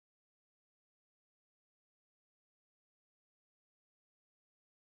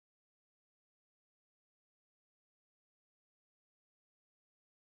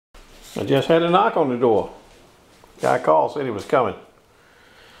I just had a knock on the door. Guy called, said he was coming.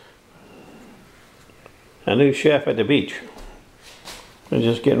 A new chef at the beach. They're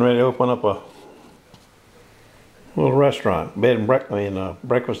just getting ready to open up a little restaurant, bed and breakfast,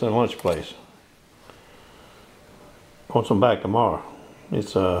 breakfast and lunch place. Wants them back tomorrow.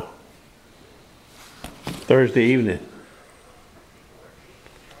 It's Thursday evening,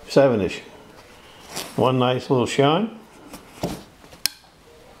 7-ish. One nice little shine.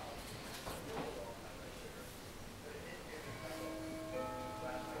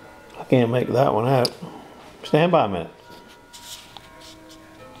 I can't make that one out. Stand by a minute.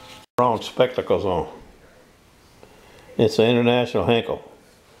 Wrong spectacles on. It's an International Henkel.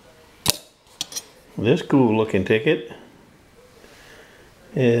 This cool looking ticket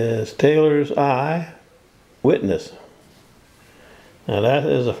is Taylor's Eye Witness. Now that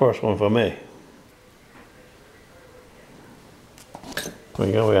is the first one for me.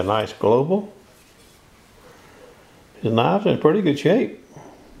 We got a nice global. The knives are in pretty good shape.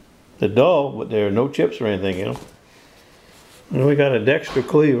 They're dull, but there are no chips or anything in them. And we got a Dexter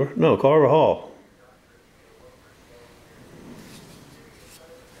cleaver, no, Carver Hall.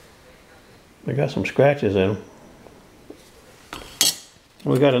 They got some scratches in them.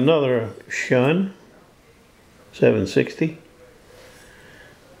 We got another Shun 760.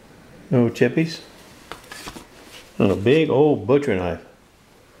 No chippies. And a big old butcher knife.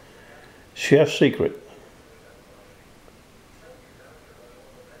 Chef's Secret.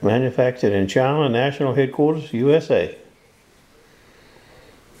 Manufactured in China, National Headquarters, USA.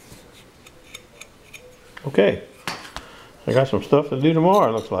 Okay. I got some stuff to do tomorrow,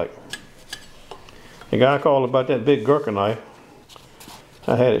 it looks like. The guy called about that big Gurkha knife.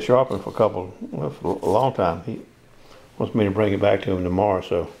 I had it sharpened for a long time. He wants me to bring it back to him tomorrow,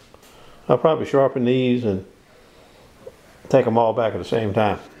 so I'll probably sharpen these and take them all back at the same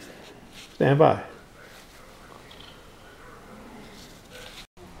time. Stand by.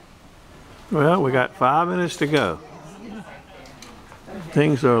 Well, we got 5 minutes to go.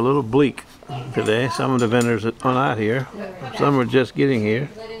 Things are a little bleak today. Some of the vendors are not here. Some are just getting here.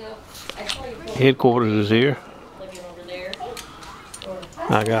 Headquarters is here.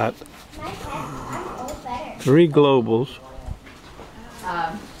 I got 3 globals.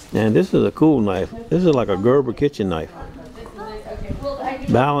 And this is a cool knife. This is like a Gerber kitchen knife.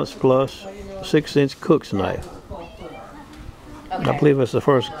 Balance Plus 6-inch cook's knife. I believe it's the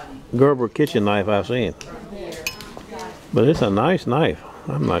first Gerber kitchen knife I've seen. But it's a nice knife.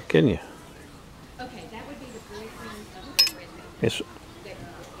 I'm not kidding you. It's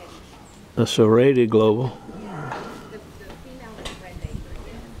a serrated global.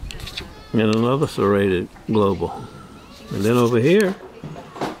 And another serrated global. And then over here,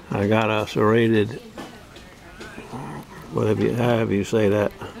 I got a serrated, however you say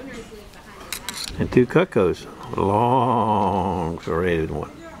that, and 2 Cutcos, a long serrated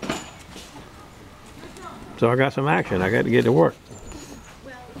one. So I got some action. I got to get to work.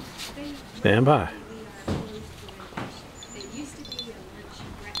 Stand by.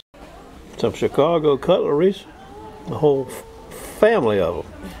 Some Chicago cutleries, a whole family of them.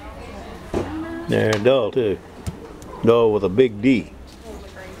 They're dull too. Dull with a big D.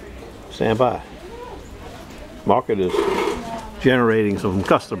 Stand by. Market is generating some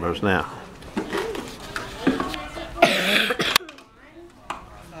customers now.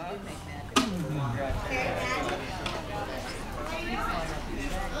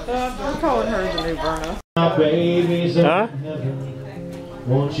 I'm calling her the new Verna. My baby's Huh?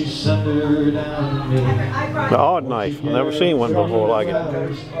 Won't you send her down to me? The odd knife. I've never seen one before like it.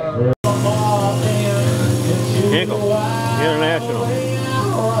 Henkel International.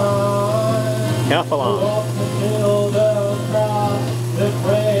 Calphalon.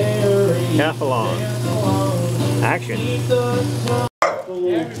 Calphalon. Action.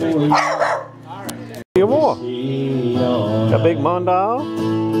 Few more. A big Mondale.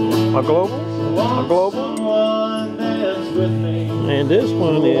 A global. And this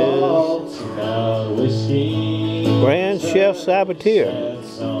one is Grand Chef Sabatier.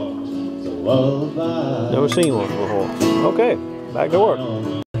 Never seen one before. Okay, back to work.